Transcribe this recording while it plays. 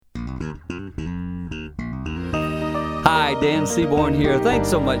Hi, Dan Seaborn here. Thanks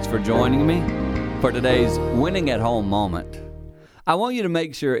so much for joining me for today's Winning at Home moment. I want you to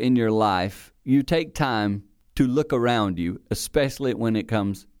make sure in your life you take time to look around you, especially when it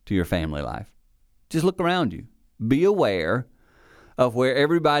comes to your family life. Just look around you. Be aware of where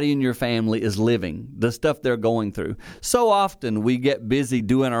everybody in your family is living, the stuff they're going through. So often we get busy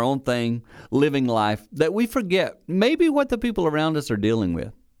doing our own thing, living life, that we forget maybe what the people around us are dealing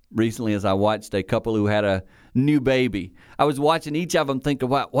with. Recently, as I watched a couple who had a new baby, I was watching each of them think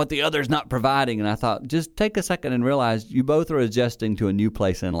about what the other's not providing, and I thought, just take a second and realize you both are adjusting to a new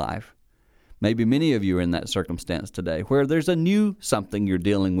place in life. Maybe many of you are in that circumstance today where there's a new something you're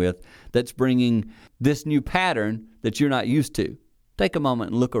dealing with that's bringing this new pattern that you're not used to. Take a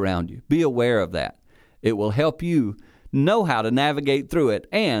moment and look around you. Be aware of that. It will help you know how to navigate through it,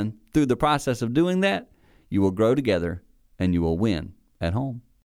 and through the process of doing that, you will grow together and you will win at home.